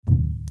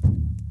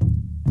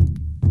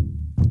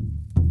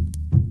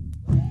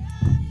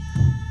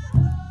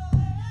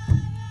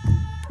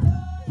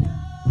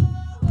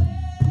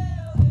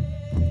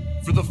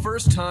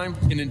first time,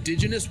 an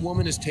Indigenous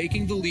woman is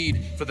taking the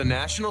lead for the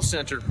National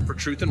Center for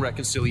Truth and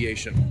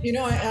Reconciliation. You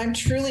know, I'm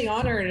truly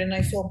honored and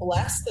I feel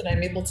blessed that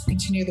I'm able to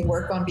continue the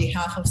work on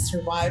behalf of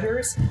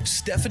survivors.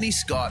 Stephanie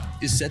Scott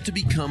is set to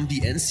become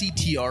the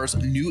NCTR's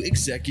new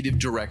executive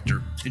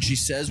director, and she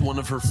says one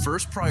of her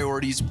first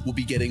priorities will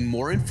be getting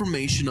more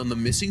information on the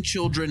missing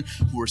children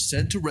who were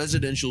sent to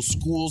residential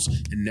schools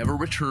and never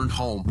returned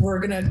home. We're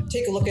going to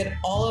take a look at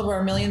all of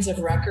our millions of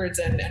records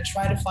and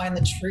try to find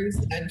the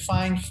truth and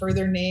find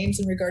further names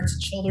in regards to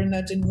children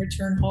that didn't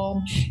return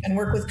home and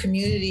work with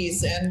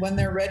communities. And when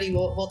they're ready,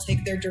 we'll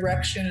take their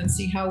direction and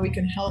see how we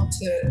can help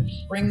to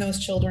bring those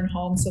children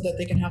home so that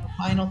they can have a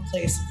final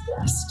place of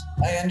rest.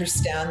 I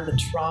understand the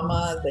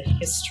trauma, the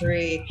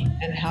history,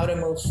 and how to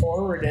move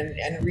forward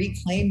and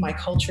reclaim my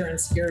culture and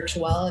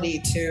spirituality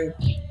to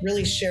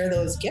really share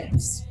those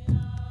gifts.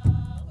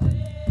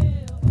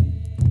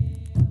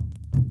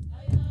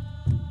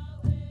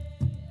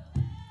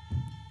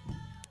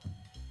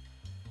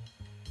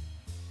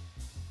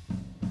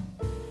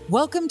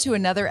 Welcome to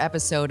another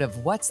episode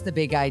of What's the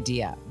Big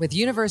Idea with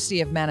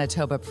University of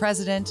Manitoba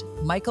President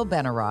Michael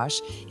Benarosh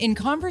in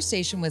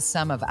conversation with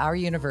some of our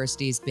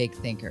university's big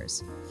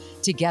thinkers.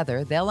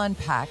 Together, they'll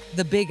unpack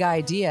the big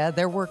idea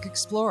their work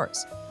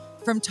explores.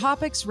 From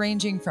topics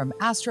ranging from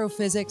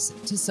astrophysics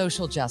to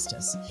social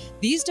justice,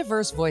 these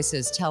diverse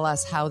voices tell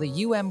us how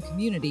the UM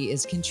community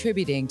is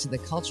contributing to the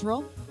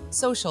cultural,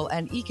 social,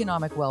 and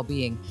economic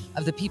well-being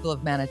of the people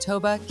of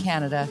Manitoba,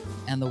 Canada,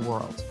 and the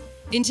world.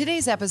 In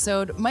today's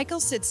episode, Michael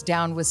sits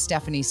down with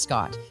Stephanie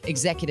Scott,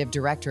 Executive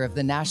Director of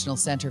the National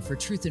Center for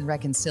Truth and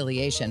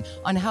Reconciliation,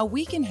 on how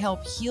we can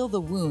help heal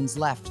the wounds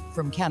left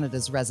from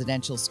Canada's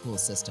residential school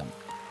system.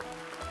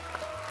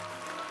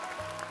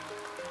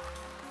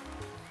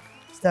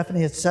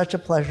 Stephanie, it's such a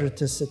pleasure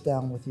to sit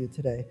down with you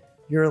today.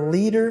 You're a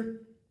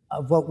leader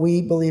of what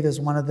we believe is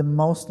one of the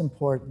most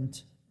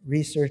important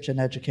research and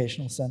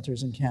educational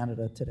centers in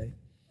Canada today.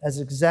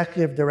 As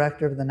Executive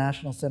Director of the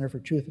National Center for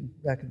Truth and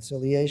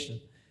Reconciliation,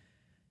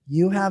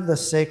 you have the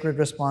sacred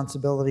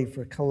responsibility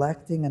for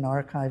collecting and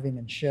archiving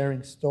and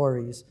sharing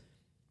stories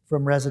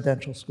from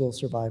residential school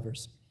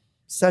survivors.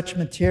 Such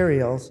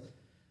materials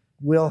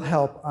will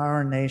help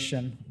our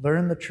nation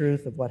learn the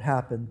truth of what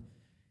happened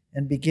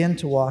and begin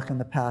to walk on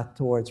the path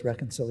towards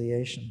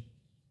reconciliation.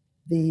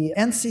 The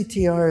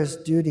NCTR's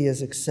duty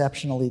is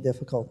exceptionally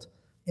difficult,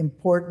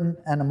 important,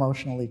 and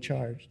emotionally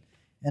charged.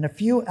 And a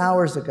few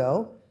hours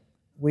ago,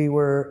 we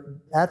were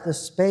at the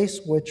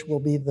space which will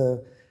be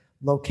the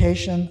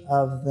location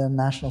of the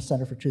National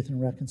Center for Truth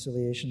and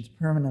Reconciliation's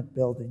permanent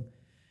building,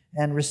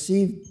 and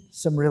received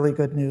some really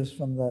good news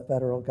from the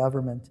federal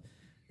government.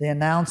 They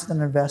announced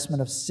an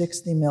investment of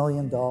 $60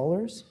 million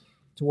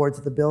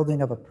towards the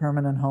building of a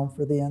permanent home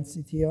for the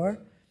NCTR,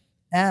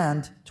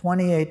 and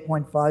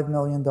 $28.5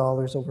 million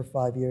over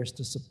 5 years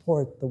to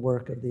support the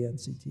work of the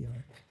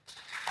NCTR.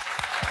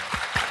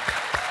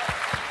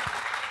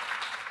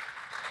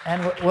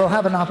 And we'll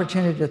have an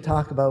opportunity to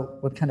talk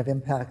about what kind of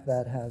impact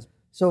that has.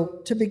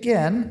 So to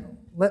begin,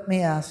 let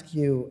me ask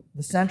you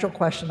the central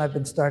question I've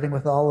been starting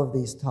with all of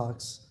these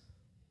talks.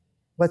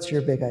 What's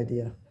your big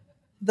idea?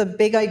 The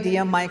big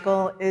idea,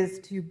 Michael, is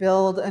to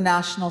build a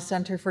National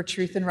Center for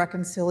Truth and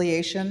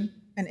Reconciliation,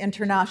 an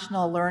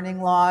international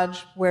learning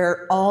lodge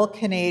where all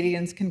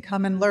Canadians can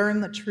come and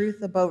learn the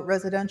truth about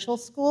residential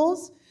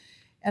schools.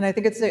 And I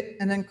think it's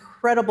an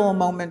incredible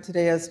moment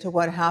today as to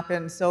what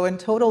happened. So in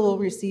total, we'll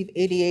receive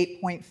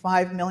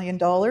 $88.5 million.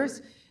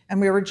 And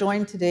we were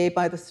joined today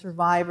by the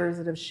survivors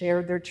that have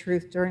shared their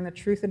truth during the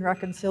Truth and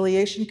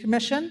Reconciliation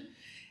Commission.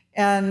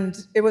 And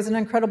it was an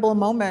incredible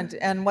moment.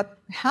 And what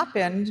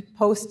happened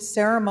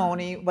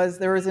post-ceremony was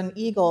there was an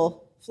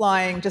eagle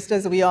flying just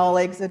as we all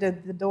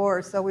exited the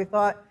door. So we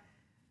thought,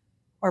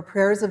 our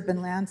prayers have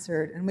been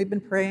answered. And we've been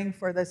praying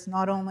for this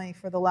not only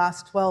for the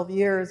last 12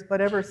 years,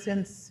 but ever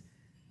since,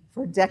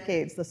 for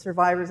decades, the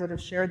survivors that have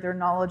shared their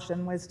knowledge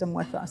and wisdom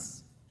with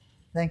us.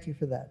 Thank you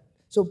for that.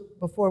 So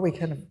before we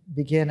kind of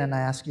begin and I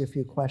ask you a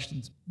few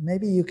questions,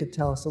 maybe you could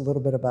tell us a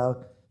little bit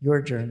about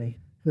your journey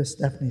with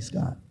Stephanie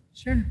Scott.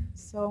 Sure.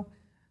 So,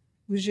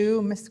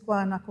 Uju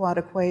Miskwa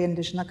Nakwadakwe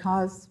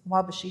Indigenakaz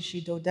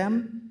Wabashishi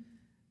Dodem.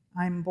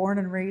 I'm born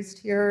and raised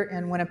here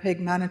in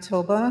Winnipeg,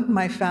 Manitoba.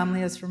 My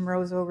family is from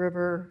Roseau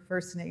River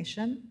First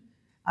Nation.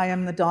 I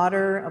am the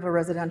daughter of a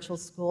residential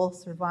school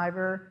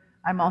survivor.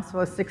 I'm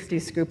also a 60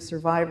 Scoop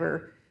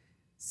survivor.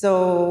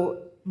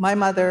 So my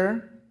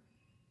mother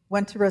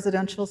went to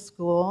residential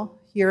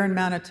school here in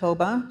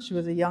Manitoba. She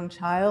was a young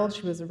child.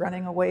 She was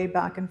running away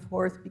back and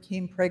forth,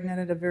 became pregnant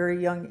at a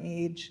very young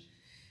age.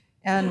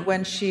 And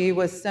when she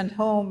was sent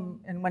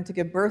home and went to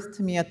give birth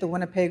to me at the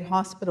Winnipeg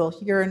Hospital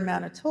here in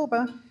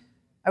Manitoba,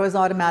 I was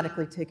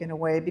automatically taken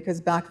away because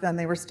back then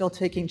they were still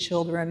taking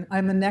children.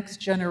 I'm the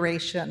next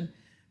generation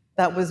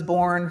that was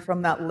born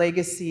from that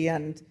legacy.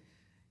 And,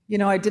 you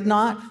know, I did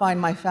not find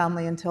my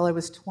family until I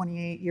was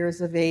 28 years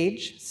of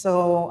age.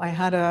 So I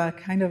had a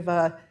kind of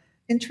a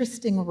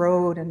interesting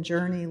road and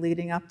journey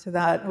leading up to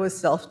that. It was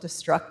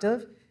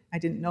self-destructive. I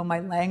didn't know my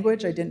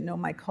language. I didn't know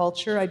my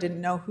culture. I didn't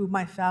know who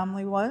my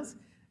family was.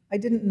 I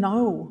didn't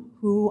know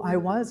who I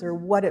was or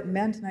what it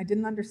meant, and I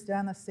didn't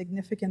understand the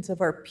significance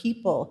of our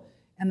people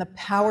and the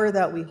power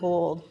that we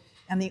hold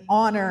and the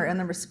honor and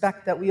the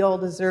respect that we all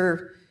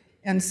deserve.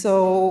 And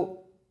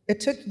so it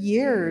took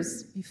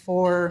years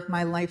before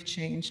my life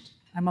changed.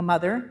 I'm a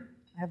mother,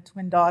 I have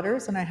twin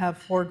daughters, and I have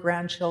 4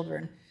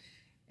 grandchildren.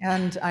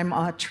 And I'm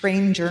a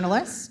trained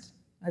journalist.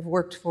 I've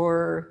worked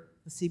for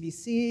the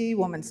CBC,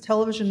 Women's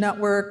Television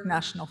Network,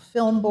 National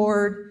Film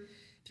Board,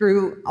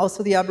 through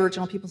also the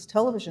Aboriginal People's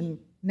Television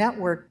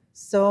Network.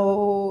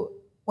 So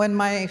when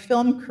my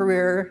film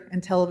career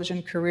and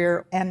television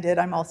career ended,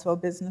 I'm also a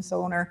business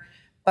owner,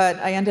 but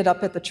I ended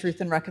up at the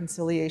Truth and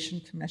Reconciliation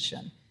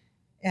Commission.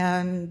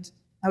 And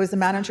I was the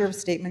manager of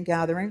statement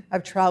gathering.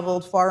 I've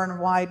traveled far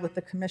and wide with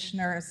the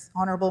commissioners,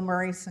 Honorable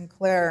Murray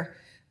Sinclair,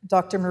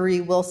 Dr.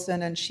 Marie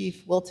Wilson, and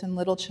Chief Wilton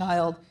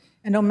Littlechild.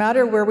 And no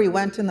matter where we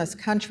went in this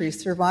country,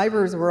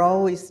 survivors were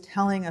always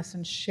telling us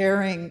and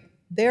sharing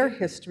their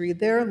history,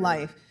 their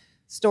life,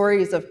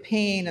 stories of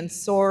pain and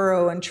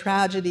sorrow and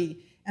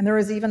tragedy. And there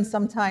was even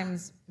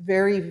sometimes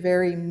very,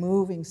 very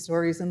moving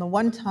stories. And the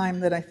one time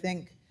that I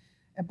think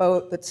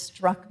about that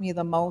struck me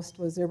the most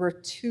was there were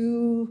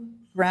 2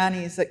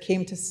 grannies that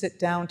came to sit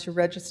down to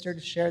register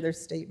to share their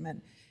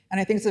statement. And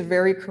I think it's a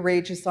very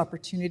courageous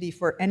opportunity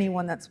for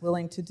anyone that's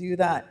willing to do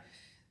that.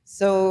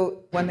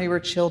 So when they were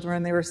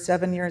children, they were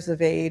 7 years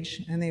of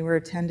age, and they were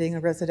attending a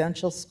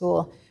residential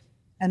school,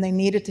 and they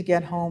needed to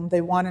get home.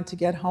 They wanted to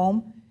get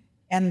home,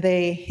 and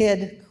they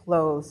hid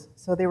clothes.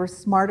 So they were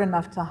smart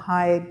enough to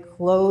hide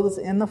clothes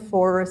in the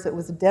forest. It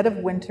was the dead of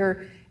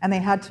winter, and they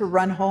had to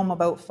run home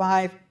about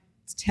 5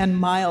 to 10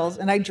 miles.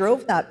 And I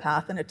drove that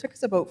path, and it took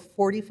us about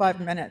 45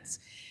 minutes.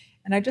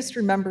 And I just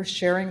remember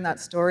sharing that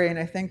story, and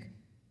I think,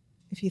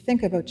 if you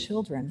think about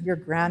children, your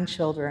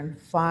grandchildren,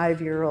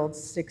 5-year-olds,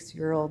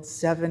 6-year-olds,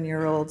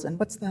 7-year-olds, and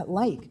what's that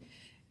like?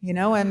 You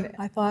know, and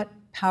I thought,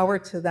 power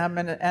to them,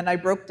 and I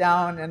broke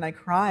down and I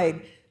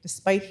cried,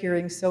 despite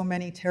hearing so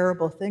many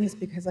terrible things,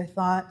 because I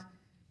thought,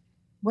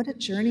 what a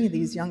journey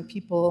these young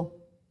people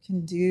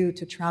can do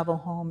to travel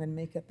home and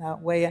make it that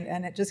way.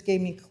 And it just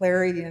gave me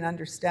clarity and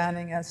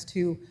understanding as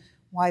to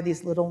why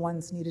these little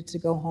ones needed to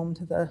go home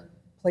to the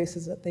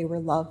places that they were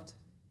loved.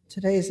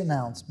 Today's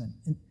announcement,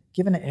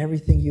 given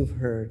everything you've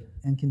heard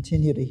and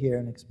continue to hear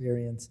and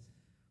experience,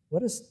 what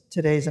does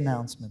today's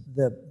announcement,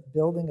 the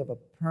building of a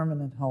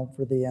permanent home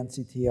for the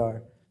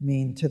NCTR,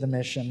 mean to the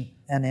mission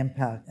and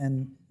impact?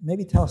 And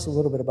maybe tell us a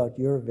little bit about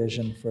your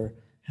vision for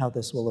how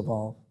this will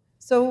evolve.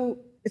 So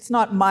it's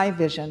not my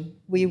vision.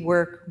 We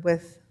work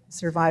with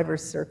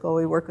Survivors Circle.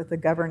 We work with the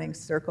Governing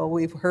Circle.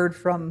 We've heard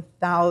from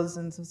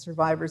thousands of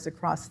survivors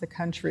across the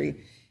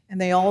country, and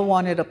they all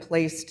wanted a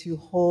place to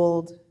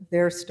hold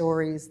their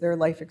stories, their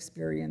life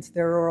experience,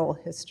 their oral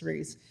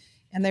histories.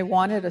 And they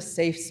wanted a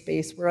safe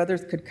space where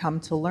others could come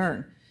to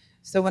learn.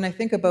 So when I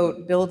think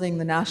about building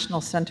the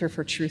National Center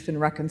for Truth and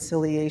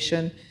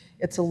Reconciliation,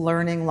 it's a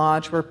learning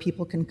lodge where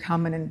people can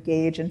come and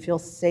engage and feel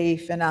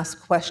safe and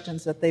ask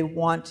questions that they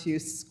want to,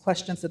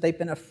 questions that they've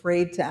been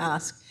afraid to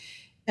ask,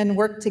 and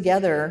work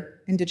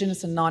together,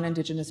 Indigenous and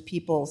non-Indigenous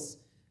peoples,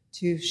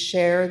 to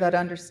share that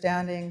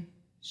understanding,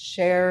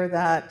 share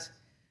that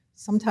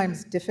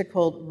sometimes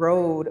difficult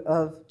road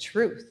of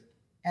truth.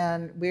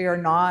 And we are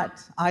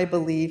not, I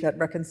believe, at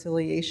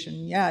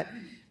reconciliation yet,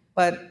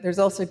 but there's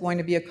also going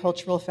to be a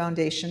cultural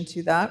foundation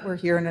to that. We're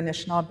here in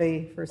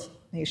Anishinaabe First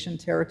Nation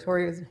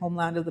territory, as the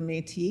homeland of the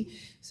Métis,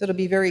 so it'll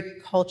be very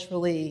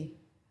culturally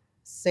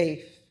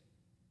safe.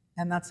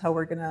 And that's how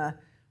we're gonna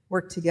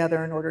work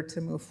together in order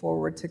to move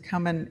forward, to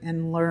come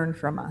and learn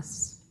from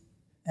us.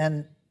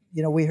 And,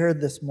 you know, we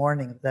heard this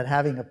morning that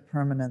having a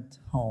permanent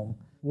home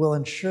will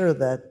ensure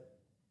that,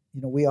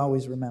 you know, we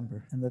always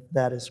remember, and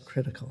that is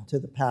critical to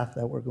the path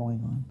that we're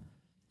going on.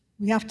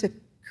 We have to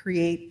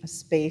create a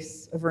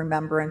space of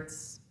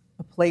remembrance,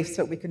 a place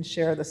that we can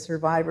share the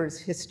survivors'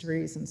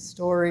 histories and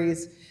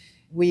stories.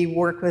 We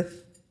work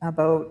with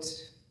about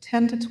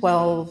 10 to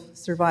 12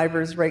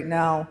 survivors right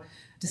now,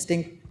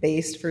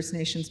 distinct-based First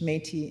Nations,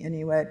 Métis,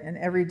 Inuit, and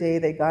every day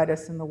they guide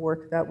us in the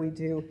work that we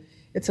do.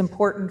 It's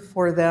important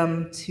for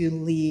them to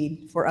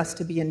lead, for us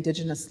to be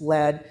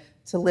Indigenous-led,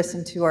 to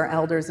listen to our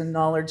elders and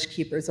knowledge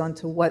keepers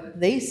onto what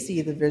they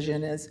see the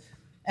vision is.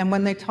 And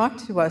when they talk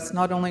to us,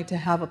 not only to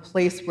have a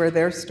place where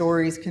their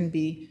stories can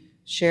be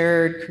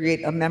shared,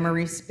 create a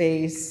memory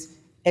space,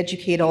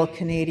 educate all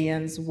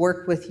Canadians,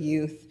 work with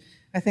youth,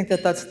 I think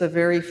that that's the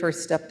very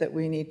first step that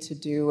we need to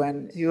do,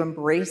 and to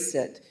embrace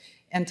it.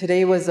 And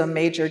today was a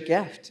major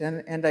gift.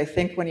 And I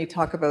think when you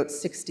talk about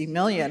 60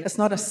 million, it's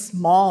not a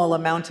small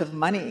amount of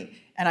money.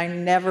 And I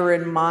never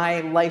in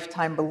my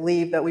lifetime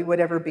believed that we would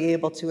ever be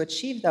able to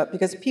achieve that,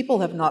 because people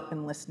have not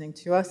been listening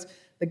to us.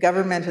 The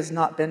government has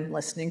not been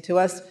listening to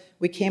us.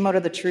 We came out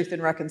of the Truth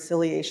and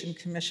Reconciliation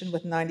Commission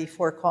with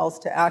 94 calls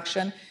to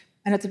action,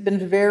 and it's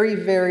been very,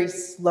 very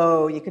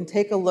slow. You can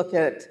take a look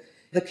at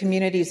the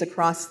communities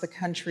across the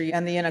country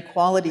and the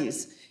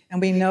inequalities, and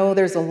we know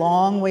there's a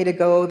long way to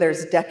go.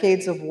 There's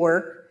decades of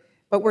work,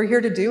 But we're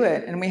here to do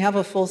it, and we have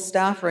a full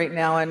staff right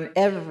now, and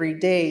every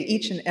day,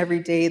 each and every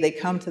day, they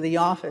come to the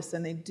office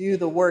and they do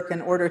the work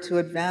in order to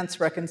advance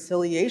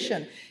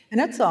reconciliation. And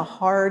it's a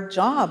hard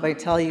job, I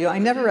tell you. I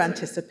never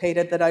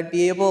anticipated that I'd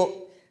be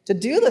able to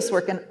do this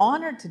work and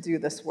honored to do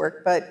this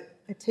work, but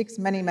it takes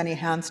many, many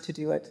hands to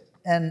do it.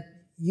 And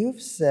you've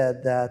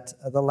said that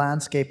the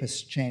landscape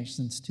has changed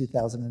since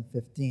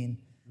 2015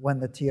 when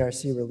the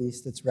TRC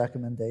released its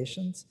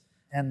recommendations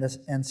and this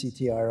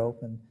NCTR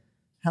opened.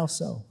 How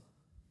so?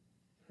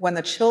 When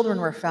the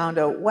children were found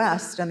out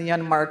west and the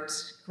unmarked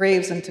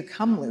graves in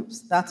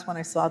Tecumloops, that's when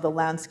I saw the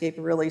landscape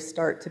really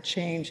start to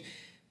change.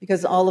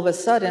 Because all of a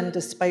sudden,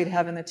 despite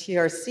having the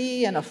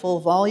TRC and a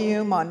full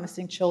volume on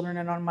missing children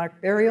and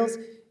unmarked burials,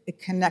 it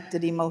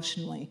connected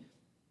emotionally.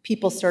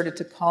 People started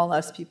to call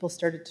us, people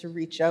started to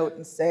reach out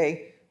and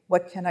say,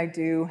 what can I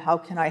do? How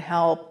can I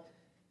help?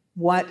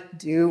 What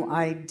do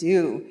I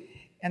do?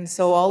 And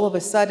so all of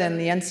a sudden,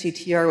 the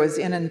NCTR was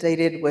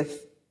inundated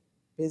with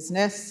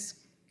business,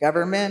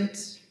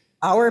 government,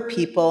 our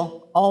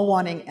people, all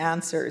wanting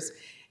answers.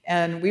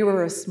 And we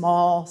were a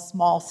small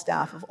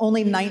staff of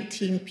only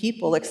 19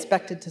 people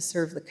expected to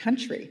serve the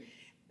country.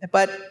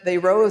 But they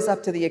rose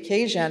up to the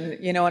occasion,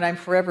 and I'm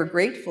forever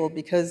grateful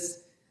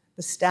because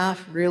the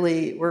staff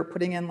really were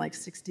putting in like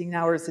 16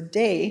 hours a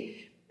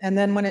day. And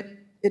then when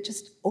it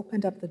just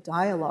opened up the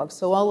dialogue.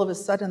 So all of a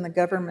sudden the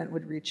government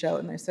would reach out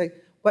and they say,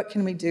 what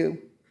can we do?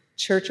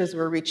 Churches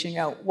were reaching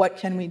out, what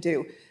can we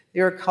do?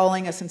 They were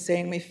calling us and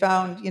saying, we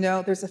found,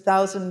 there's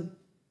 1,000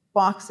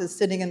 boxes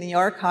sitting in the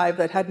archive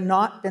that had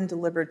not been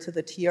delivered to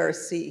the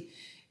TRC.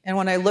 And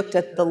when I looked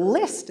at the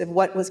list of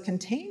what was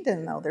contained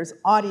in them, there's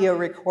audio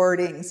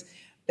recordings,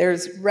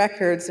 there's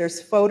records, there's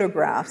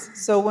photographs.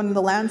 So when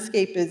the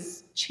landscape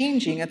is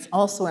changing, it's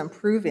also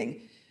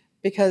improving.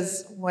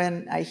 Because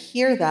when I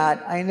hear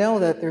that, I know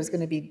that there's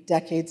going to be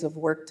decades of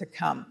work to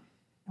come.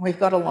 And we've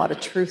got a lot of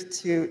truth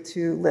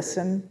to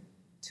listen,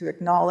 to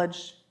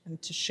acknowledge,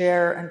 and to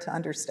share, and to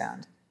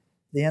understand.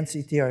 The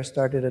NCTR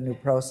started a new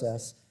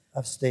process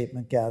of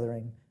statement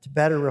gathering to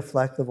better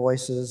reflect the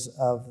voices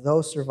of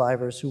those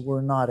survivors who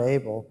were not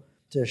able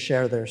to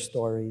share their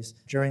stories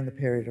during the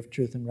period of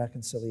Truth and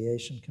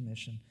Reconciliation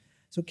Commission.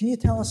 So can you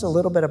tell us a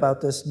little bit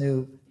about this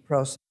new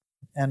process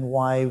and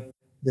why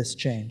this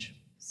change?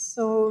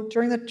 So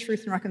during the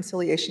Truth and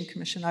Reconciliation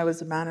Commission, I was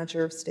the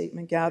manager of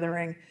statement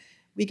gathering.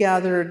 We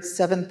gathered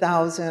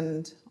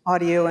 7,000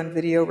 audio and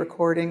video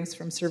recordings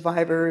from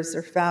survivors,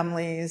 their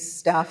families,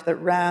 staff that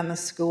ran the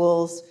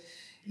schools.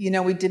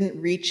 We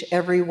didn't reach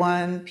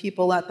everyone.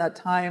 People at that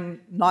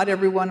time, not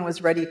everyone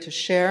was ready to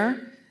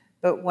share.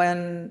 But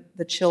when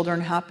the children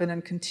happen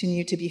and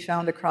continue to be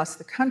found across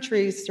the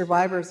country,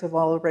 survivors have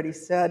already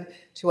said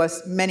to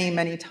us many,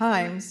 many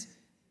times,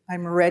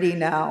 I'm ready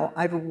now.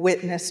 I've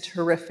witnessed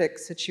horrific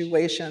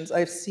situations.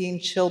 I've seen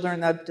children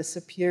that have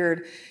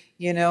disappeared.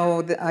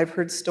 I've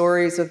heard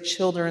stories of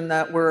children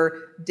that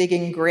were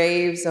digging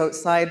graves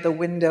outside the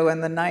window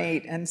in the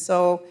night. And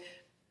so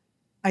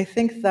I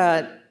think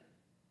that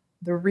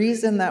the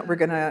reason that we're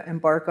going to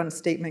embark on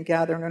statement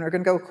gathering, and we're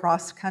going to go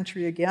cross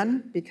country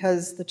again,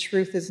 because the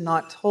truth is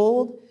not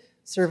told.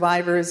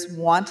 Survivors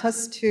want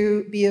us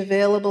to be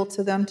available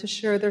to them to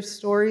share their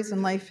stories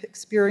and life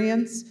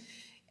experience.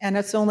 And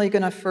it's only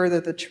going to further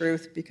the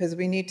truth because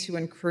we need to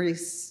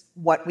increase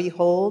what we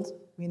hold.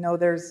 We know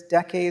there's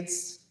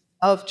decades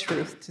of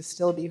truth to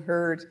still be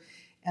heard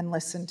and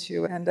listened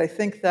to. And I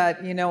think that,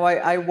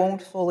 I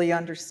won't fully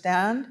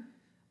understand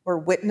or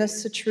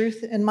witness the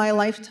truth in my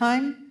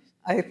lifetime.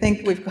 I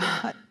think we've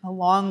got a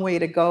long way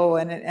to go,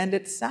 and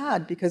it's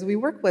sad because we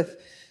work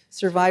with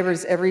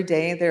survivors every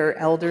day. They're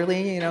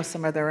elderly,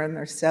 some of them are in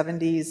their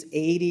 70s,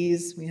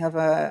 80s. We have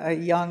a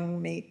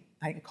young mate,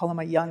 I call him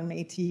a young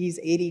Métis, he's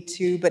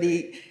 82, but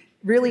he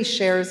really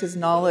shares his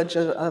knowledge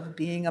of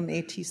being a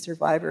Métis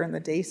survivor in the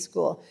day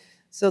school.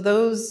 So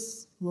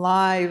those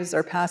lives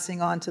are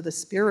passing on to the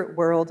spirit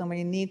world, and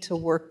we need to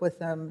work with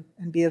them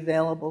and be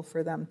available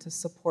for them to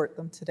support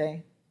them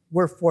today.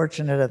 We're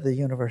fortunate at the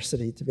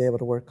university to be able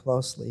to work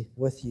closely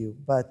with you,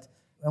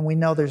 and we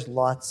know there's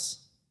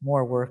lots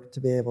more work to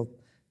be able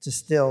to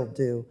still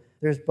do.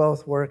 There's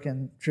both work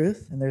in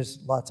truth and there's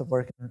lots of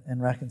work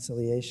in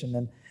reconciliation.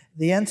 And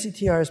the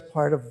NCTR is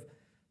part of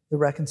the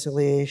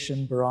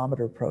Reconciliation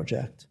Barometer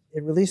Project.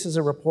 It releases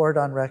a report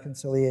on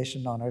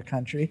reconciliation on our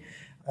country.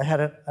 I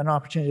had an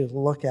opportunity to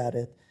look at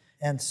it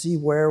and see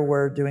where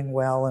we're doing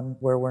well and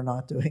where we're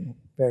not doing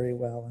very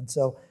well. And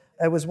so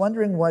I was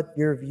wondering what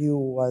your view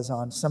was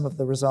on some of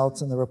the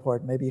results in the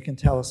report. Maybe you can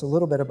tell us a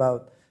little bit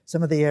about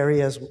some of the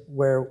areas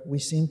where we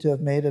seem to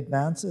have made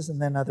advances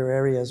and then other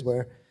areas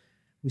where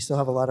we still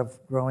have a lot of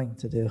growing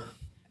to do.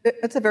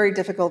 It's a very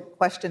difficult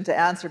question to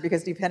answer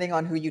because depending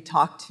on who you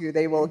talk to,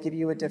 they will give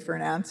you a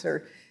different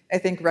answer. I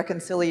think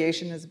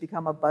reconciliation has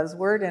become a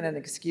buzzword and an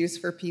excuse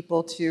for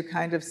people to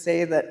kind of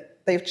say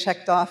that they've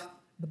checked off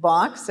the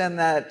box and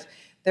that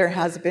there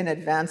has been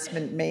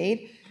advancement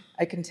made.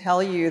 I can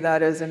tell you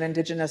that as an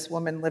Indigenous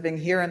woman living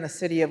here in the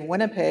city of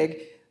Winnipeg,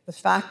 the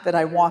fact that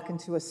I walk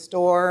into a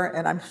store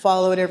and I'm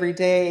followed every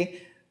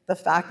day, the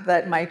fact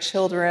that my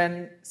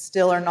children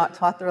still are not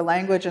taught their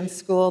language in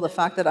school, the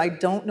fact that I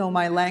don't know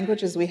my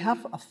languages, we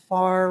have a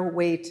far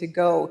way to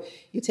go.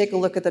 You take a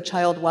look at the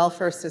child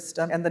welfare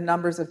system and the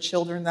numbers of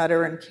children that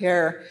are in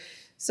care.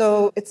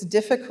 So it's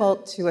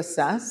difficult to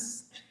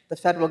assess. The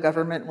federal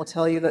government will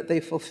tell you that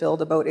they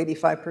fulfilled about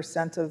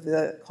 85% of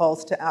the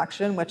calls to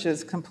action, which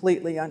is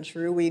completely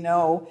untrue. We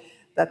know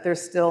that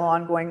there's still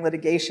ongoing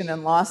litigation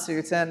and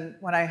lawsuits. And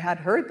when I had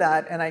heard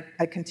that, and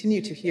I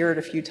continue to hear it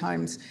a few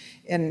times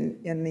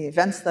in the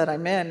events that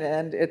I'm in,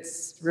 and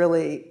it's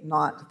really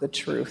not the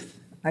truth.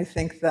 I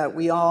think that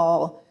we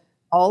all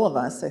of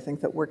us, I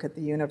think that work at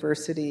the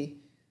university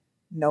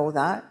know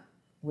that.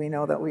 We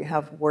know that we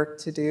have work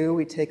to do.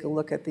 We take a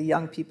look at the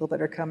young people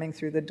that are coming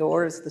through the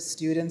doors, the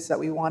students that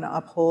we want to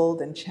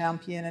uphold and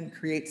champion and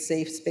create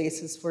safe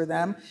spaces for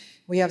them.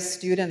 We have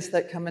students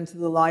that come into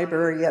the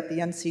library at the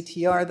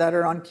NCTR that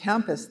are on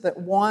campus that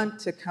want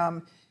to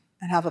come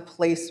and have a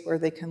place where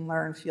they can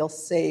learn, feel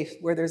safe,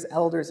 where there's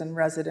elders and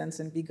residents,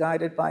 and be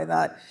guided by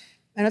that.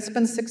 And it's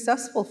been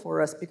successful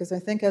for us because I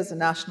think as a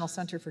National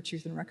Center for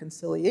Truth and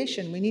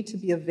Reconciliation, we need to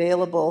be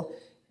available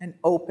and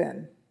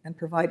open and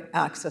provide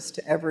access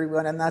to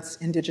everyone, and that's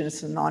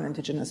Indigenous and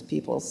non-Indigenous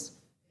peoples.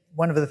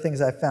 One of the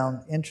things I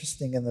found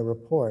interesting in the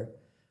report,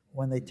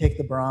 when they take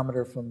the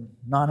barometer from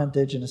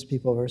non-Indigenous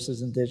people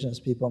versus Indigenous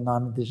people,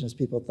 non-Indigenous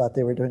people thought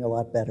they were doing a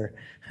lot better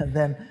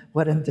than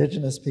what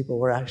Indigenous people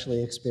were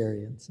actually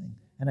experiencing.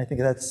 And I think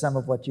that's some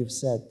of what you've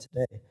said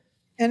today.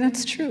 And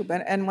it's true,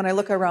 and when I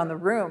look around the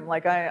room,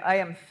 like I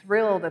am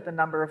thrilled at the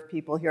number of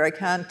people here.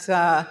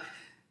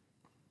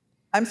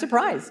 I'm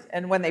surprised.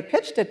 And when they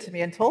pitched it to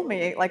me and told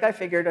me, like I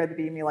figured it'd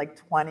be like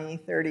 20,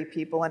 30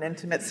 people in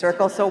intimate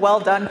circle. So well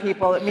done,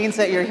 people. It means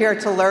that you're here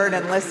to learn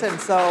and listen.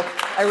 So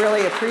I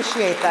really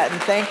appreciate that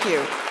and thank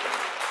you.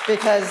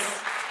 Because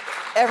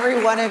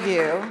every one of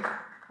you,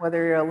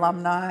 whether you're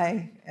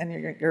alumni and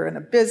you're in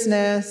a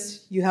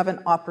business, you have an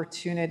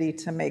opportunity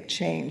to make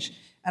change.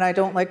 And I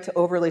don't like to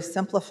overly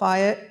simplify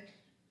it,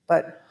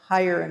 but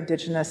hire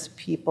Indigenous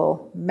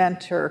people,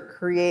 mentor,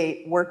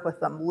 create, work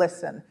with them,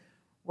 listen.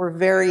 We're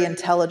very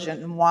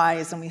intelligent and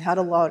wise, and we have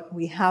a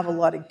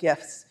lot of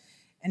gifts.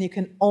 And you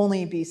can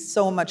only be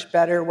so much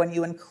better when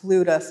you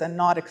include us and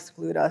not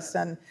exclude us.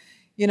 And,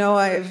 you know,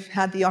 I've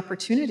had the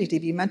opportunity to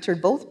be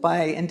mentored both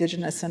by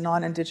Indigenous and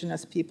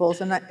non-Indigenous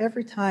peoples, and I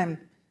every time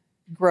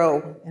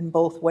grow in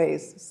both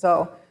ways.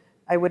 So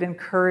I would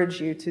encourage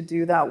you to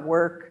do that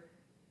work.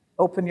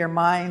 Open your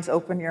minds,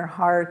 open your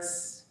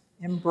hearts,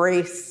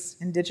 embrace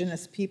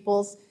Indigenous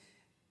peoples.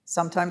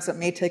 Sometimes it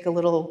may take a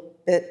little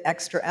bit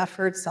extra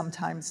effort,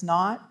 sometimes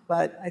not,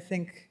 but I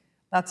think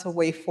that's a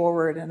way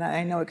forward, and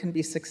I know it can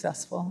be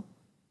successful.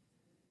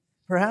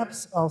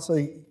 Perhaps also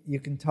you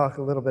can talk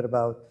a little bit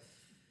about,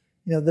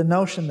 the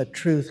notion that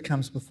truth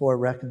comes before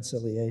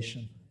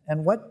reconciliation.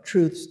 And what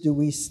truths do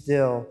we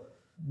still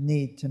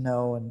need to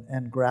know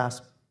and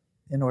grasp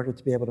in order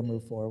to be able to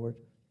move forward?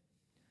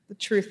 The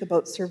truth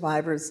about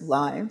survivors'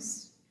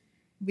 lives.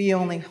 We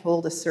only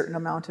hold a certain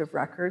amount of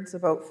records,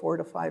 about 4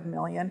 to 5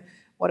 million.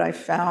 What I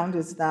found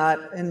is that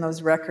in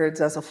those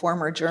records, as a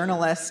former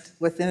journalist,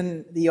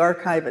 within the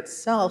archive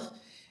itself,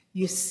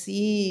 you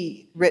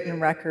see written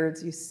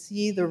records, you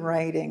see the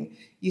writing,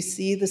 you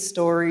see the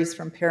stories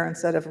from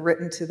parents that have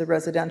written to the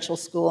residential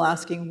school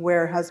asking,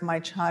 where has my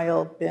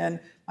child been?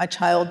 My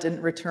child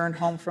didn't return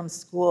home from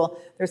school.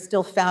 There's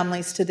still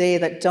families today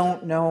that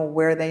don't know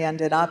where they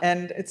ended up,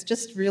 and it's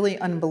just really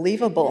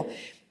unbelievable.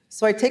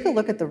 So I take a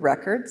look at the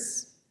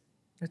records.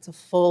 It's a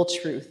full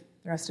truth.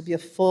 There has to be a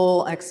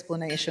full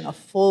explanation, a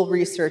full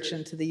research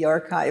into the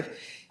archive.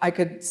 I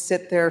could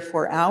sit there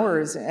for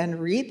hours and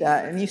read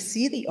that, and you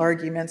see the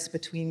arguments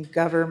between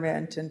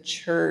government and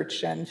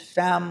church and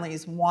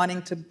families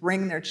wanting to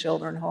bring their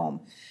children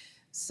home.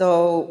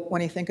 So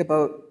when you think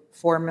about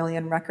 4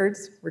 million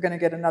records, we're going to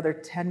get another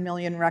 10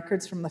 million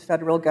records from the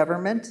federal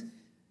government,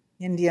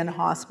 Indian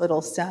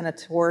hospitals,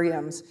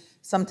 sanatoriums.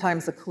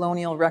 Sometimes the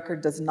colonial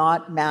record does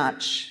not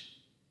match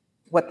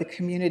what the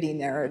community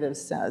narrative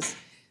says.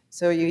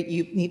 So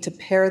you need to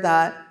pair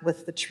that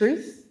with the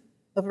truth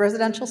of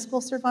residential school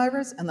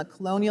survivors and the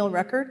colonial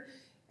record,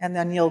 and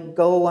then you'll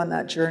go on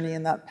that journey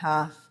and that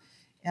path.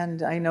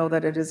 And I know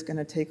that it is going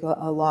to take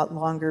a lot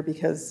longer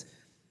because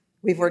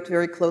we've worked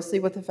very closely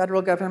with the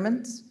federal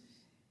government.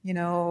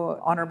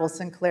 Honorable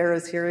Sinclair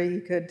is here. He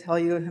could tell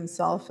you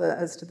himself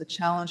as to the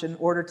challenge in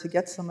order to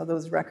get some of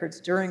those records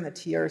during the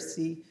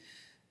TRC.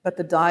 But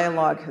the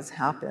dialogue has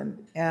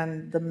happened,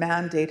 and the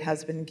mandate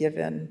has been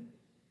given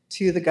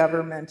to the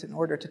government in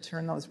order to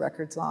turn those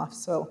records off.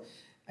 So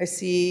I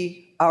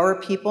see our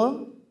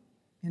people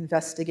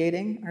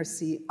investigating, I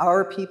see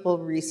our people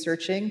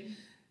researching,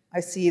 I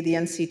see the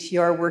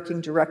NCTR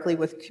working directly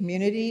with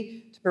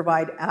community to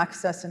provide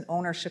access and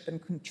ownership and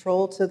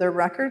control to their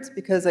records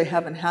because they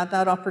haven't had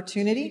that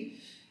opportunity.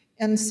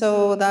 And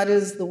so that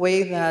is the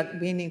way that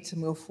we need to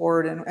move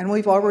forward. And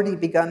we've already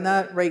begun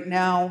that right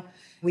now.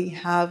 We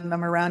have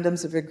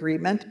memorandums of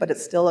agreement, but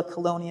it's still a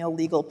colonial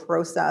legal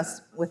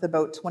process with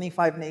about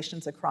 25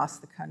 nations across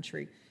the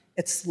country.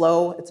 It's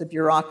slow, it's a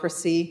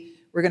bureaucracy.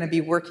 we're going to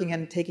be working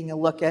and taking a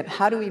look at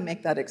how do we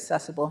make that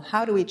accessible?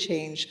 How do we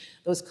change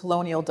those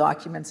colonial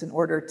documents in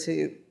order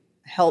to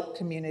help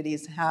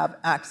communities have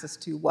access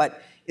to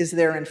what is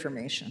their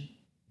information?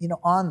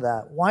 On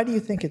that, why do you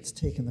think it's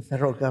taken the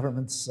federal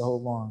government so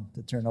long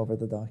to turn over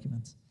the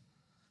documents?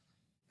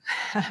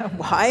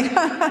 Why?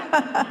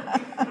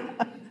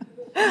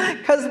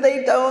 Because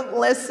they don't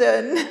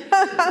listen.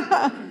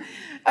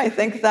 I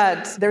think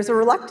that there's a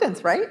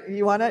reluctance, right?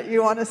 You want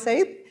to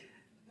say?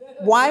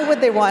 Why would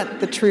they want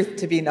the truth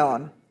to be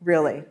known,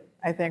 really?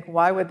 I think,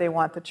 why would they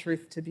want the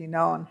truth to be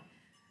known?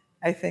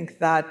 I think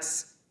that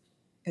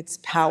it's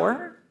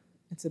power.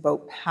 It's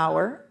about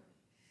power.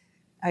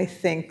 I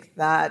think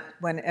that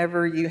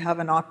whenever you have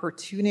an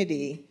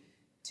opportunity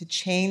to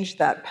change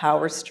that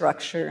power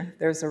structure,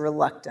 there's a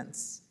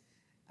reluctance.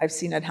 I've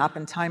seen it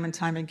happen time and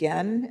time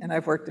again, and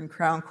I've worked in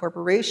Crown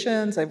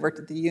corporations, I've worked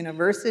at the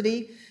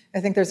university. I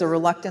think there's a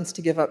reluctance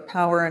to give up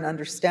power and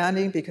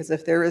understanding, because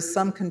if there is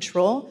some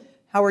control,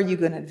 how are you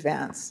going to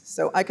advance?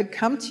 So I could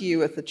come to you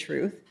with the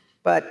truth,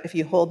 but if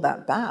you hold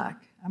that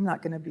back, I'm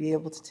not going to be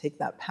able to take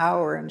that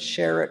power and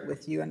share it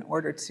with you in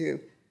order to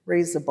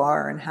raise the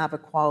bar and have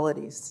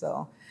equality.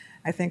 So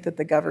I think that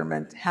the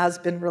government has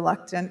been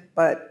reluctant,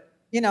 but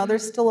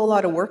there's still a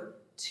lot of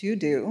work to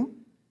do.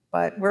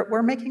 But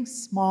we're making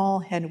small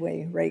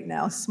headway right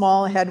now,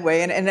 small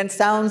headway. And it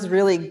sounds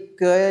really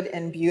good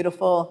and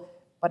beautiful,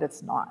 but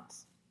it's not.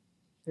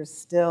 There's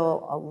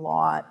still a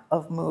lot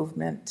of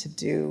movement to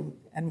do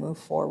and move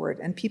forward.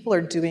 And people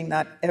are doing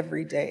that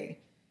every day.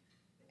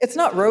 It's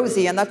not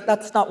rosy, and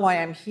that's not why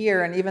I'm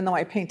here. And even though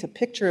I paint a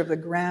picture of the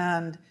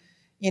grand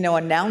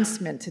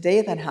announcement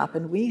today that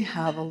happened, we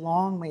have a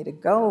long way to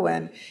go.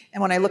 And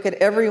when I look at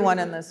everyone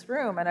in this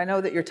room, and I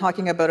know that you're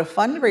talking about a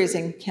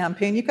fundraising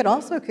campaign, you could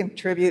also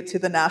contribute to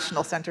the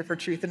National Center for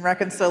Truth and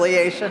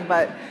Reconciliation,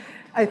 but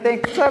I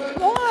think, so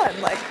come on,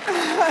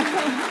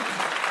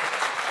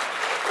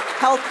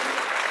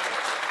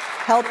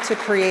 help to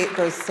create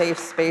those safe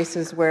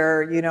spaces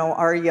where,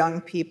 our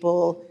young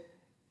people,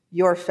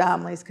 your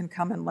families can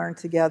come and learn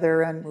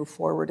together and move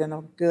forward in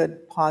a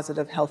good,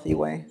 positive, healthy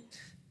way.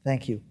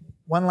 Thank you.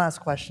 One last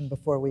question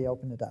before we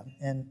open it up.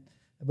 And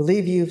I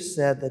believe you've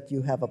said that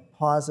you have a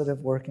positive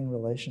working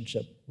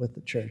relationship with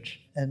the church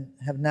and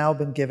have now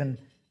been given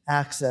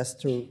access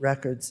to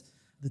records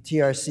the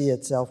TRC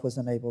itself was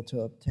unable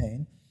to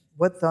obtain.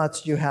 What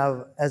thoughts do you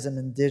have as an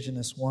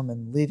Indigenous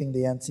woman leading the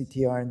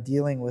NCTR and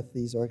dealing with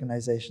these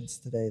organizations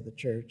today, the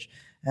church,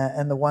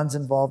 and the ones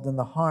involved in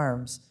the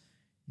harms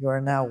you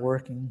are now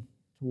working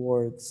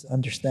towards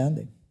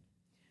understanding?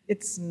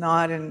 It's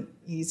not an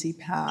easy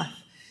path.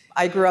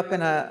 I grew up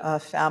in a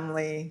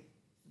family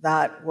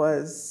that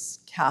was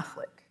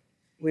Catholic.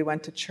 We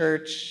went to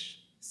church,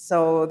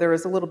 so there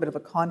was a little bit of a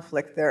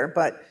conflict there.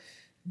 But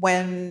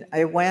when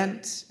I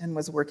went and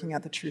was working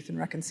at the Truth and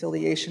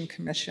Reconciliation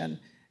Commission,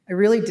 I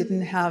really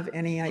didn't have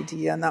any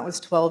idea, and that was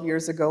 12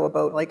 years ago,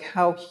 about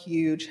how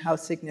huge, how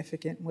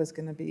significant it was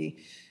going to be.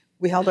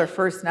 We held our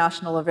first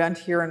national event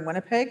here in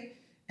Winnipeg,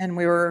 and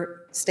we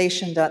were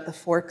stationed at the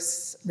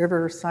Forks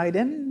Riverside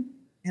Inn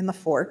in the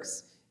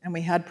Forks, and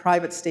we had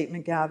private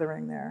statement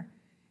gathering there.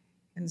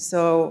 And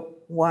so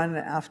one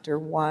after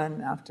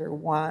one after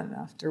one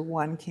after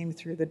one came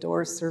through the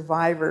doors,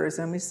 survivors,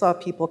 and we saw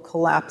people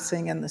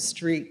collapsing in the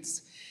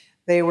streets.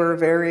 They were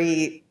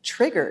very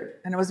triggered,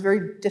 and it was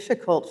very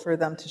difficult for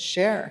them to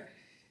share.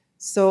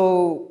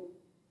 So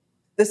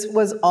this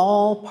was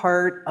all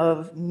part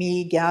of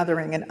me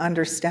gathering an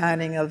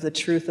understanding of the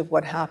truth of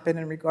what happened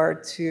in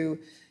regard to,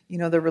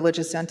 the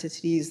religious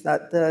entities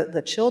that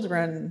the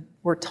children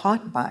were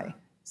taught by.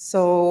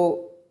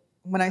 So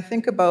when I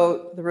think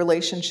about the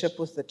relationship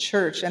with the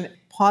church, and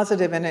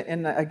positive in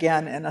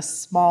a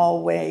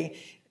small way,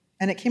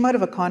 and it came out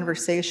of a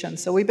conversation.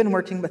 So we've been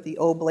working with the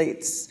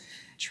Oblates,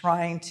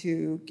 trying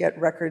to get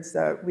records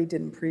that we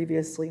didn't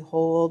previously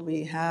hold.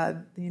 We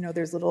had,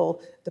 there's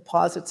little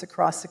deposits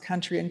across the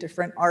country in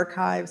different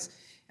archives,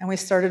 and we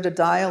started a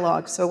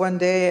dialogue. So one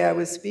day I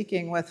was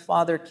speaking with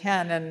Father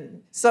Ken,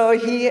 and so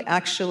he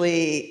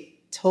actually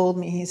told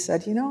me, he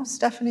said,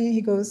 Stephanie,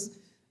 he goes,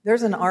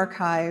 there's an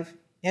archive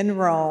in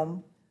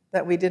Rome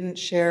that we didn't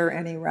share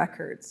any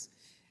records.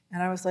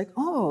 And I was like,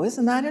 oh,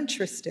 isn't that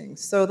interesting?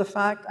 So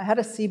I had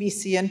a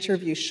CBC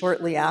interview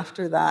shortly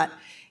after that.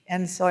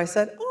 And so I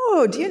said,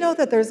 oh, do you know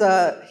that there's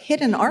a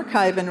hidden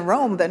archive in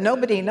Rome that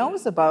nobody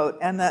knows about,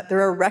 and that there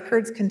are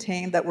records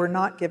contained that were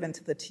not given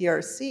to the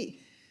TRC?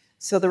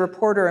 So the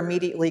reporter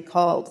immediately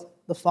called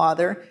the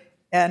father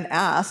and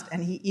asked,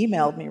 and he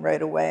emailed me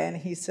right away, and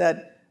he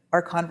said,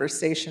 our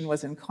conversation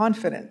was in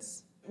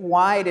confidence.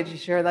 Why did you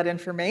share that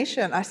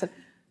information? I said,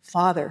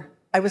 Father,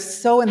 I was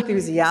so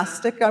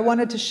enthusiastic. I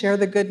wanted to share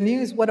the good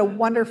news. What a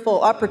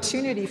wonderful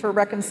opportunity for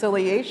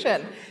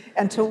reconciliation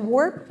and to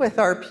work with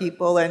our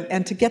people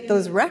and to get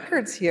those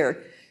records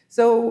here.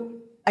 So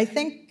I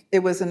think it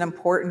was an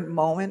important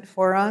moment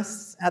for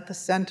us at the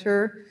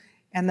center,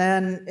 and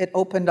then it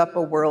opened up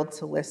a world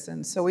to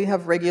listen. So we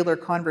have regular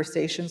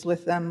conversations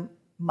with them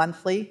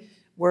monthly,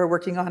 We're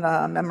working on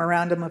a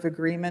memorandum of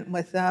agreement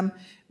with them.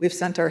 We've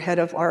sent our head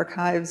of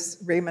archives,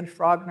 Raymond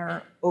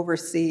Frogner,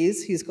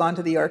 overseas. He's gone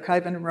to the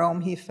archive in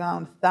Rome. He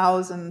found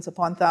thousands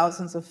upon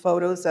thousands of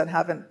photos that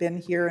haven't been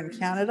here in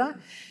Canada.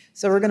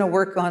 So we're going to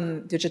work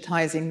on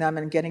digitizing them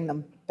and getting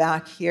them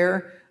back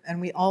here. And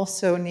we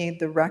also need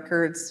the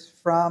records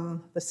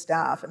from the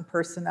staff and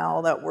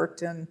personnel that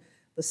worked in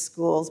the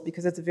schools,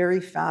 because it's very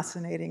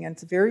fascinating and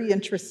it's very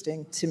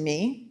interesting to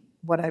me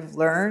what I've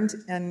learned.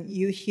 And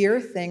you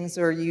hear things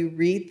or you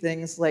read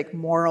things like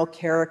moral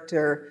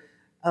character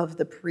of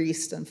the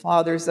priests and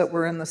fathers that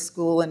were in the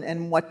school,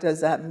 and what does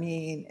that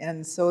mean?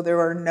 And so there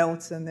are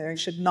notes in there. You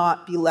should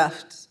not be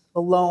left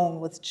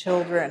alone with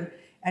children.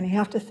 And you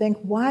have to think,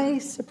 why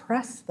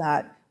suppress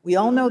that? We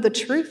all know the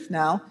truth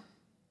now.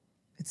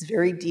 It's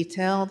very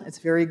detailed, it's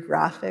very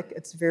graphic,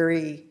 it's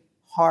very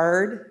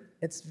hard,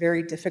 it's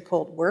very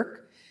difficult work.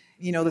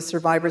 You know, the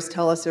survivors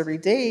tell us every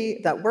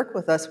day that work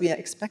with us, we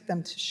expect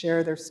them to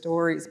share their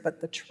stories, but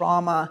the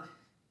trauma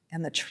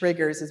and the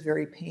triggers is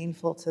very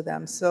painful to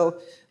them. So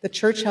the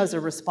church has a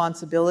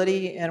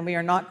responsibility, and we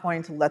are not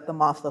going to let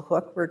them off the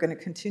hook. We're going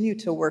to continue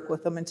to work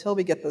with them until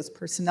we get those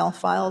personnel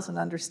files and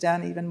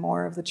understand even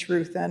more of the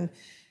truth. And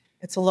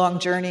it's a long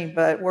journey,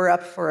 but we're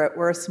up for it.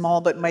 We're a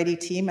small but mighty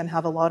team and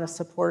have a lot of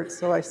support.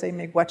 So I say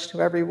miigwech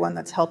to everyone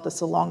that's helped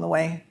us along the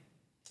way.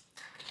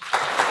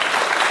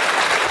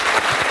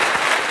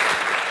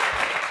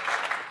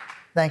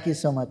 Thank you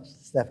so much,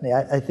 Stephanie.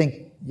 I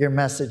think your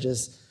message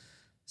is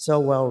so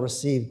well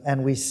received,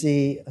 and we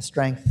see a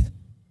strength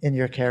in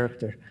your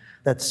character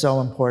that's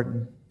so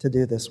important to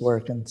do this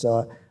work. And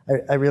so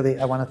I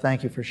want to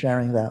thank you for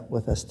sharing that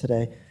with us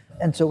today.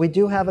 And so we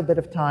do have a bit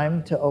of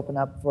time to open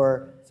up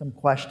for some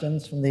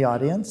questions from the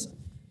audience.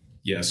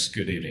 Yes,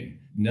 good evening.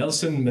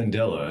 Nelson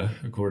Mandela,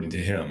 according to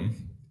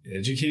him,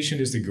 education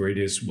is the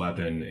greatest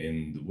weapon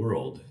in the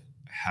world.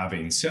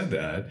 Having said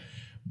that,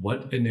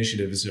 what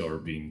initiatives are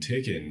being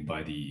taken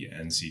by the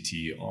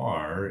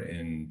NCTR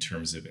in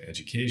terms of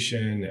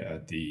education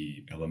at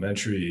the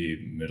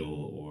elementary,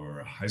 middle,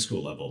 or high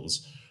school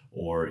levels,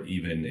 or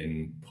even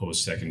in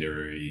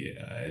post-secondary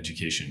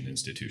education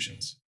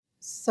institutions?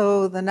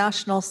 So the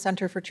National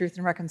Center for Truth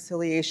and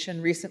Reconciliation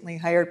recently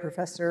hired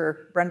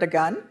Professor Brenda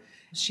Gunn.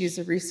 She's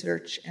a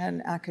research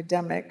and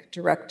academic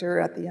director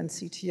at the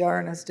NCTR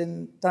and has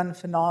done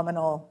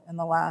phenomenal in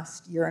the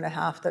last year and a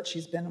half that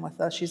she's been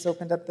with us. She's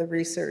opened up the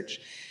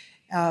research.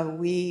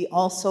 We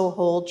also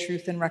hold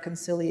Truth and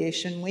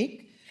Reconciliation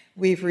Week.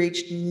 We've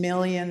reached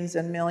millions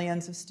and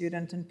millions of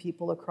students and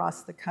people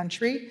across the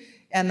country,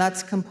 and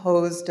that's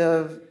composed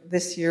of,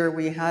 this year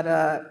we had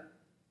a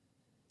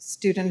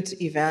student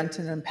event,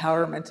 an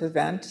empowerment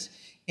event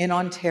in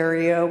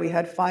Ontario. We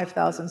had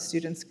 5,000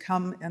 students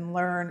come and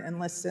learn and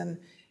listen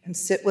and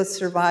sit with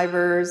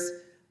survivors,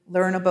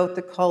 learn about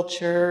the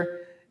culture.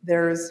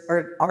 There's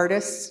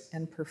artists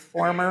and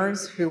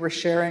performers who were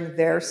sharing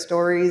their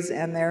stories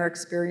and their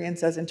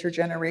experience as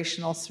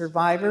intergenerational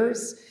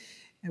survivors.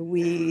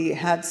 We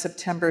had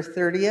September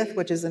 30th,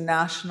 which is a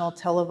national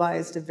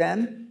televised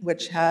event,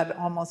 which had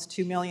almost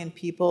 2 million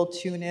people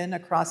tune in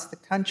across the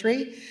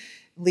country.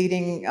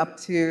 Leading up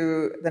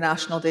to the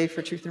National Day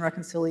for Truth and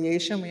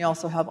Reconciliation, we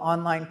also have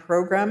online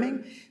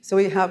programming. So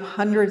we have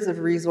hundreds of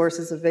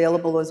resources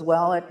available as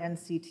well at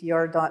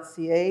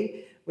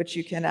nctr.ca, which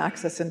you can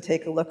access and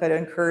take a look at. I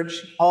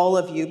encourage all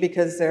of you,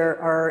 because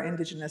there are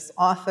Indigenous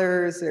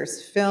authors,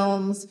 there's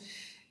films.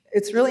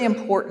 It's really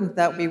important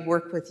that we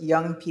work with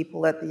young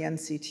people at the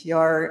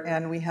NCTR,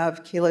 and we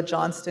have Kayla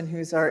Johnston,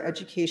 who's our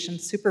education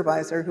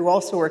supervisor, who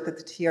also worked at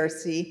the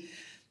TRC.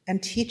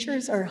 And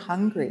teachers are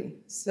hungry.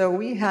 So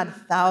we had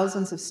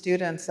thousands of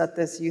students at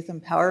this youth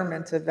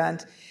empowerment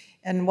event.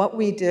 And what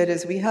we did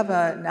is we have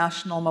a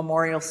National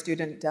Memorial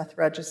Student Death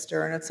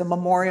Register, and it's a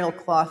memorial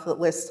cloth that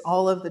lists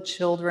all of the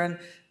children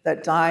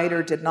that died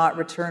or did not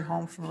return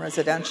home from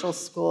residential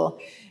school.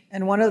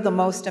 And one of the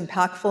most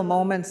impactful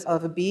moments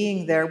of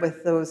being there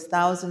with those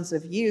thousands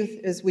of youth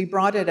is we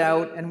brought it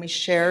out and we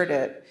shared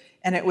it.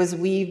 And it was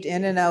weaved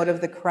in and out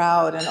of the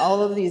crowd. And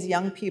all of these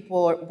young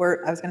people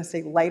were, I was going to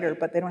say lighter,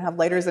 but they don't have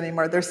lighters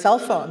anymore. They're cell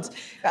phones.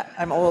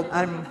 I'm old.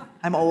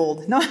 I'm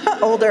old. No,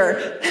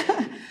 older.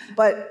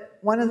 But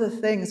one of the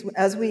things,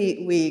 as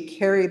we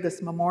carried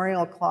this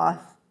memorial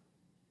cloth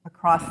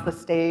across the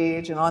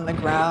stage and on the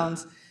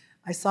grounds,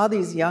 I saw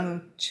these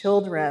young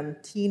children,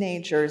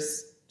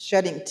 teenagers,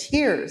 shedding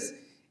tears.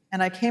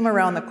 And I came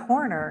around the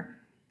corner,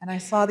 and I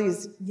saw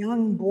these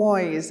young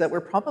boys that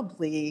were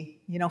probably,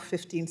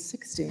 15,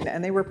 16,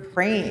 and they were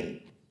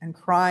praying and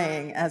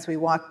crying as we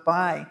walked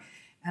by.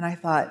 And I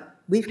thought,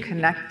 we've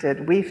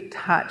connected, we've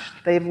touched,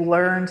 they've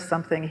learned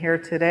something here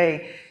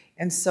today.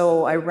 And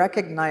so I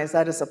recognize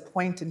that as a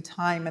point in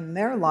time in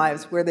their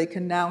lives where they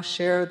can now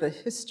share the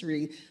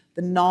history,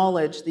 the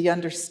knowledge, the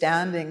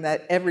understanding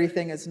that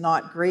everything is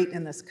not great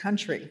in this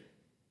country.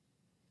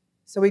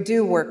 So we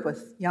do work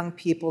with young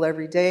people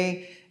every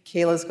day.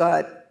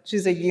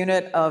 She's a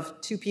unit of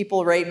 2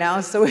 people right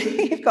now, so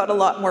we've got a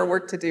lot more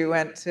work to do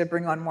and to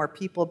bring on more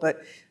people,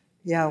 but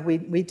Yeah,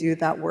 we do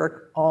that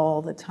work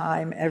all the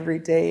time, every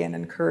day, and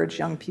encourage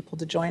young people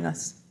to join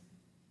us.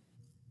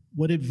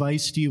 What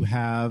advice do you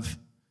have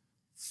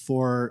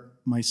for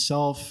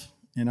myself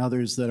and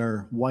others that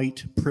are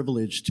white,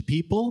 privileged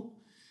people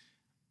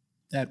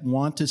that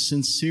want to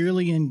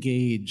sincerely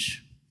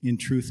engage in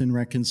truth and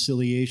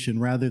reconciliation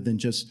rather than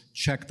just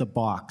check the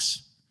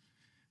box,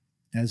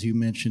 as you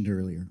mentioned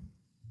earlier?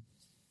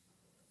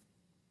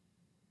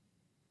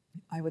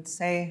 I would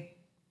say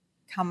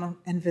come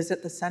and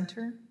visit the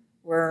center.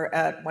 We're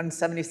at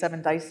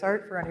 177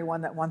 Dysart for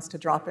anyone that wants to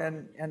drop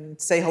in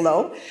and say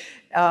hello.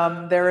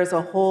 There is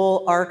a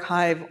whole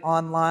archive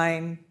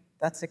online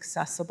that's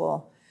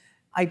accessible.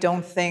 I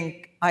don't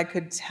think I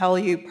could tell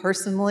you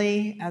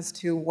personally as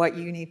to what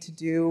you need to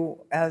do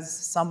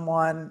as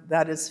someone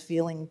that is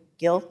feeling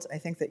guilt. I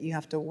think that you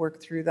have to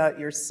work through that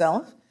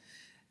yourself.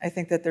 I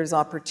think that there's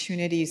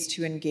opportunities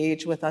to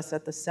engage with us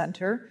at the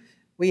center.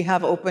 We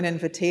have open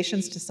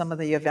invitations to some of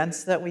the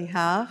events that we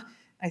have.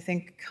 I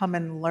think come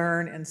and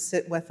learn and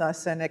sit with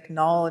us and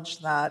acknowledge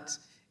that.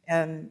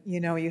 And,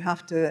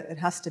 it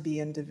has to be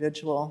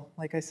individual.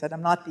 Like I said,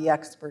 I'm not the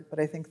expert, but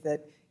I think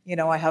that,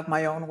 I have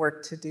my own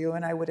work to do,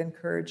 and I would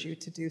encourage you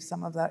to do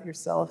some of that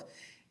yourself.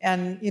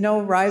 And,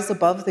 rise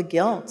above the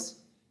guilt,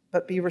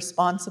 but be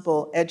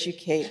responsible,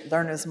 educate,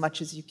 learn as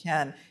much as you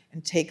can,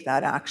 and take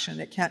that action.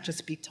 It can't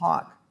just be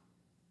talk.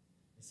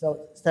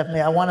 So,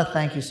 Stephanie, I want to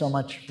thank you so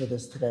much for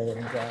this today.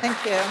 And,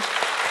 thank you.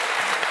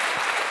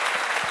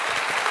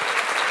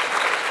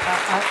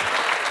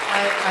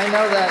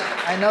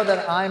 I know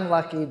that I'm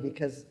lucky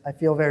because I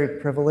feel very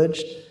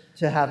privileged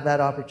to have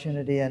that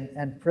opportunity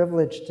and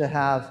privileged to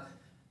have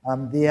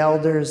the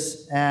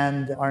elders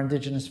and our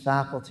Indigenous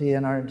faculty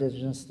and our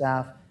Indigenous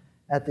staff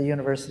at the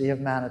University of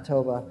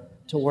Manitoba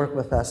to work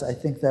with us. I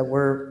think that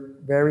we're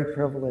very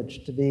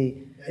privileged to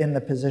be in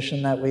the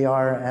position that we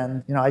are.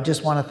 And, I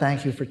just want to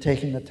thank you for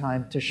taking the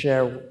time to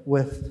share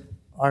with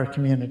our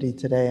community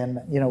today. And,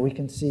 we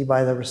can see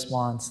by the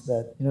response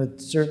that, it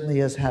certainly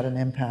has had an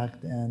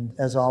impact. And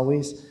as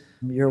always,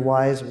 your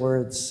wise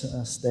words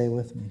stay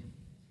with me.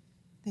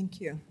 Thank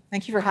you.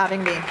 Thank you for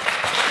having me.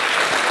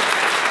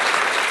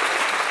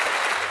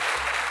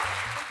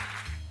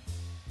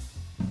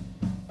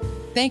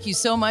 Thank you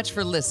so much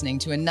for listening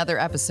to another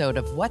episode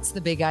of What's the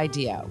Big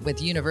Idea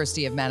with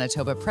University of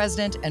Manitoba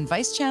President and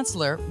Vice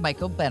Chancellor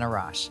Michael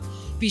Benarosh.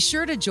 Be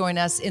sure to join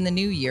us in the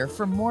new year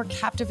for more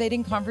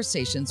captivating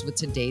conversations with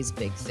today's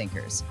big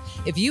thinkers.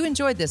 If you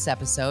enjoyed this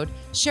episode,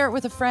 share it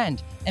with a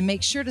friend and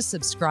make sure to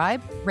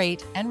subscribe,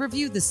 rate, and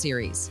review the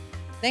series.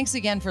 Thanks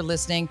again for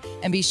listening,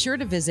 and be sure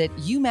to visit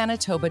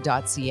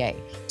umanitoba.ca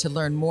to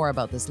learn more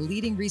about this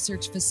leading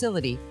research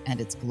facility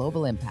and its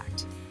global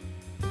impact.